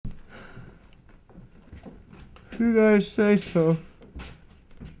you guys say so.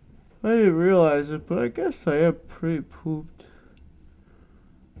 I didn't realize it, but I guess I am pretty pooped.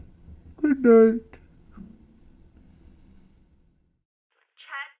 Good night.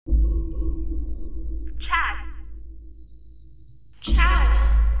 Chad,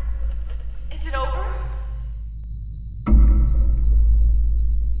 is it over?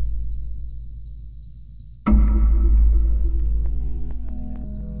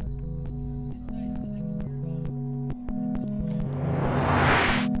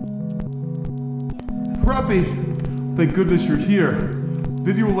 Preppy! Thank goodness you're here.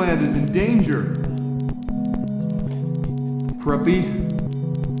 Videoland is in danger. Preppy,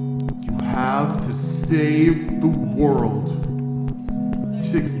 you have to save the world.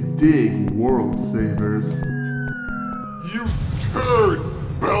 Chicks dig world savers. You turd,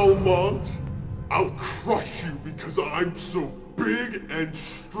 Belmont! I'll crush you because I'm so big and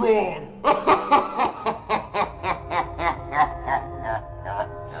strong!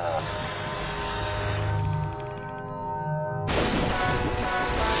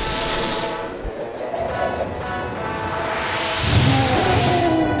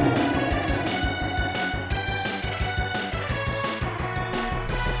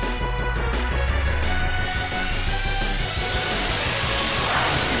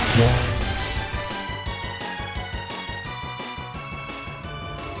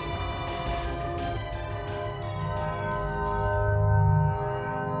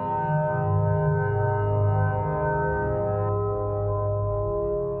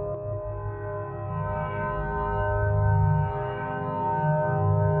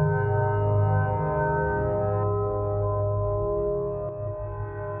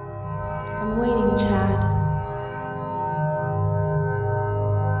 I'm waiting, Chad.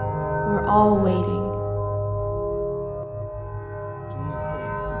 We're all waiting.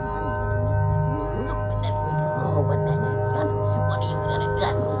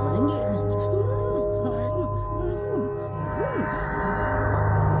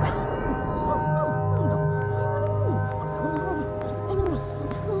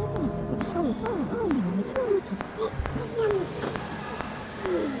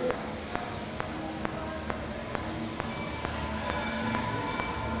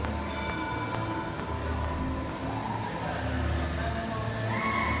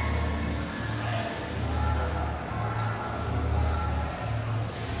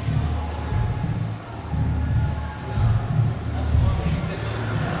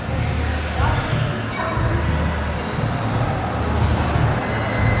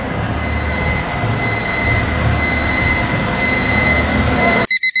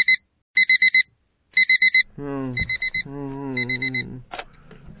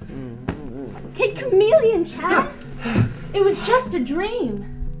 Kid Chameleon, Chad! It was just a dream.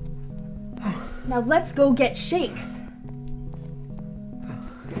 Now let's go get shakes.